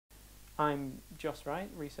I'm Joss Wright,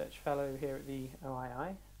 Research Fellow here at the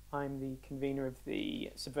OII. I'm the convener of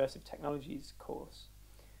the Subversive Technologies course.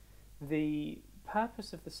 The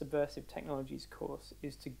purpose of the Subversive Technologies course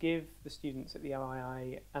is to give the students at the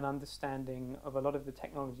OII an understanding of a lot of the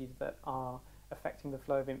technologies that are affecting the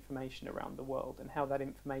flow of information around the world and how that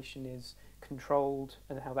information is controlled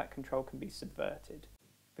and how that control can be subverted.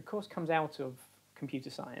 The course comes out of computer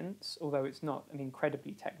science, although it's not an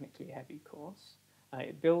incredibly technically heavy course.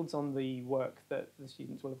 It builds on the work that the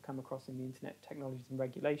students will have come across in the Internet Technologies and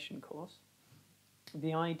Regulation course.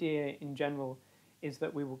 The idea in general is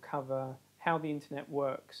that we will cover how the internet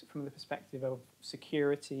works from the perspective of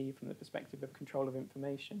security, from the perspective of control of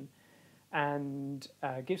information, and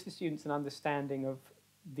gives the students an understanding of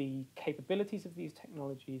the capabilities of these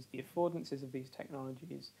technologies, the affordances of these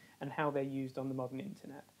technologies, and how they're used on the modern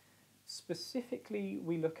internet. Specifically,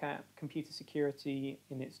 we look at computer security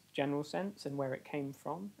in its general sense and where it came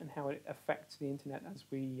from and how it affects the internet as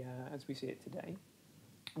we see it today.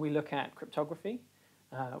 We look at cryptography,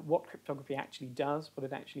 what cryptography actually does, what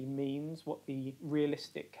it actually means, what the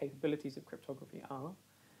realistic capabilities of cryptography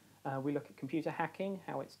are. We look at computer hacking,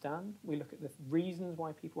 how it's done. We look at the reasons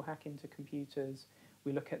why people hack into computers.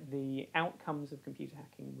 We look at the outcomes of computer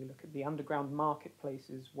hacking. We look at the underground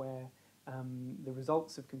marketplaces where the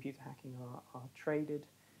results of computer hacking are traded.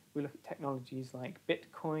 We look at technologies like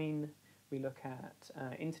Bitcoin. We look at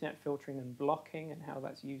internet filtering and blocking and how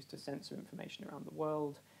that's used to censor information around the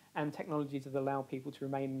world, and technologies that allow people to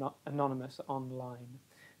remain anonymous online.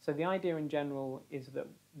 So the idea in general is that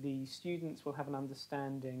the students will have an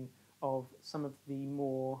understanding of some of the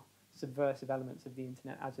more subversive elements of the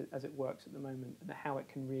internet as it works at the moment and how it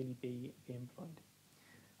can really be employed.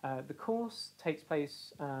 The course takes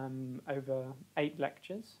place over 8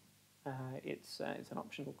 lectures. It's an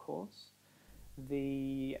optional course.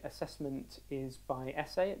 The assessment is by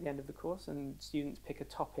essay at the end of the course, and students pick a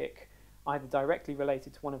topic either directly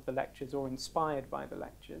related to one of the lectures or inspired by the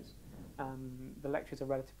lectures. The lectures are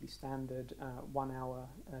relatively standard, 1-hour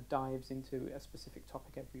dives into a specific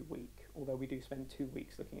topic every week, although we do spend 2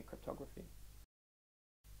 weeks looking at cryptography.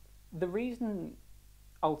 The reason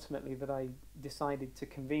ultimately that I decided to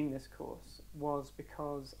convene this course was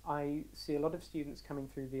because I see a lot of students coming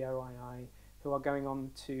through the OII who are going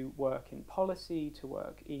on to work in policy, to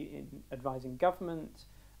work in advising government,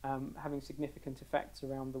 having significant effects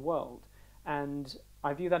around the world. And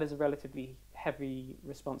I view that as a relatively heavy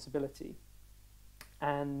responsibility.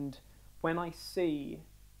 And when I see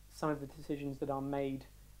some of the decisions that are made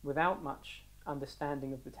without much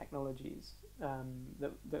understanding of the technologies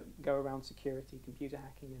that go around security, computer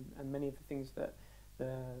hacking, and many of the things that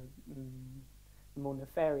the more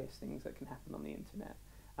nefarious things that can happen on the internet,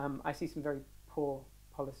 I see some very poor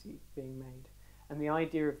policy being made. And the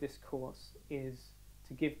idea of this course is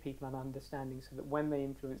to give people an understanding so that when they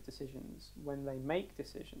influence decisions, when they make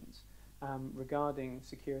decisions regarding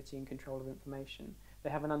security and control of information,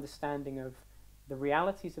 they have an understanding of the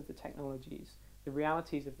realities of the technologies, the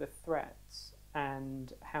realities of the threats,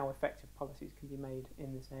 and how effective policies can be made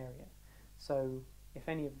in this area. So if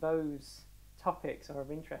any of those topics are of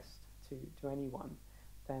interest to anyone,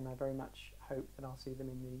 then I very much hope that I'll see them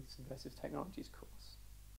in the Subversive Technologies course.